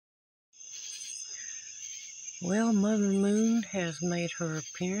Well, Mother Moon has made her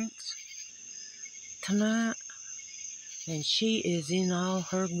appearance tonight, and she is in all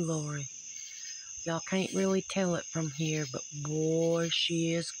her glory. Y'all can't really tell it from here, but boy,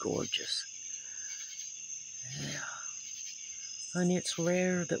 she is gorgeous. Yeah. And it's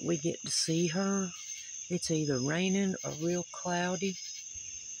rare that we get to see her. It's either raining or real cloudy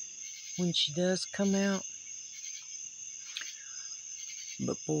when she does come out.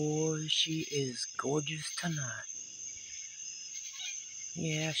 But boy, she is gorgeous tonight.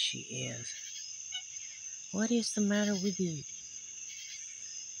 Yeah, she is. What is the matter with you?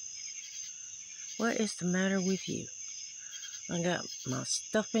 What is the matter with you? I got my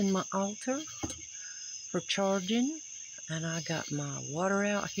stuff in my altar for charging, and I got my water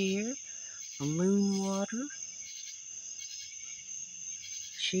out here, my moon water.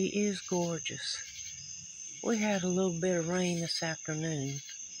 She is gorgeous. We had a little bit of rain this afternoon,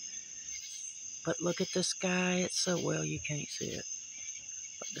 but look at the sky. It's so, well, you can't see it.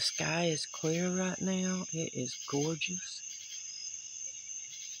 But the sky is clear right now. It is gorgeous.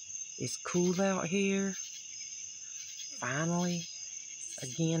 It's cool out here. Finally,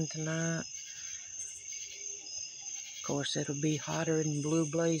 again tonight. Of course, it'll be hotter than blue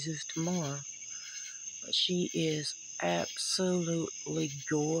blazes tomorrow. But she is absolutely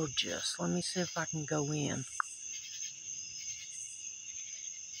gorgeous. Let me see if I can go in.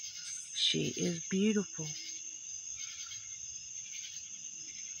 She is beautiful.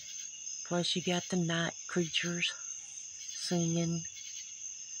 Plus, you got the night creatures singing.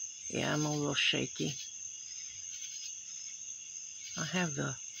 Yeah, I'm a little shaky. I have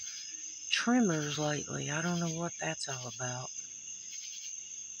the tremors lately. I don't know what that's all about.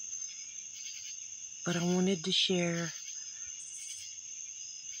 But I wanted to share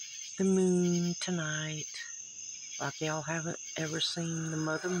the moon tonight. Like y'all haven't ever seen the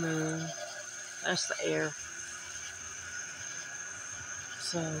Mother Moon. That's the air.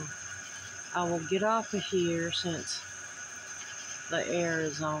 So I will get off of here since the air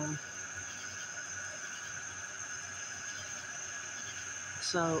is on.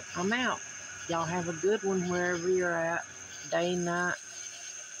 So I'm out. Y'all have a good one wherever you're at. Day, night,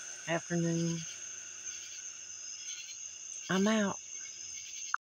 afternoon. I'm out.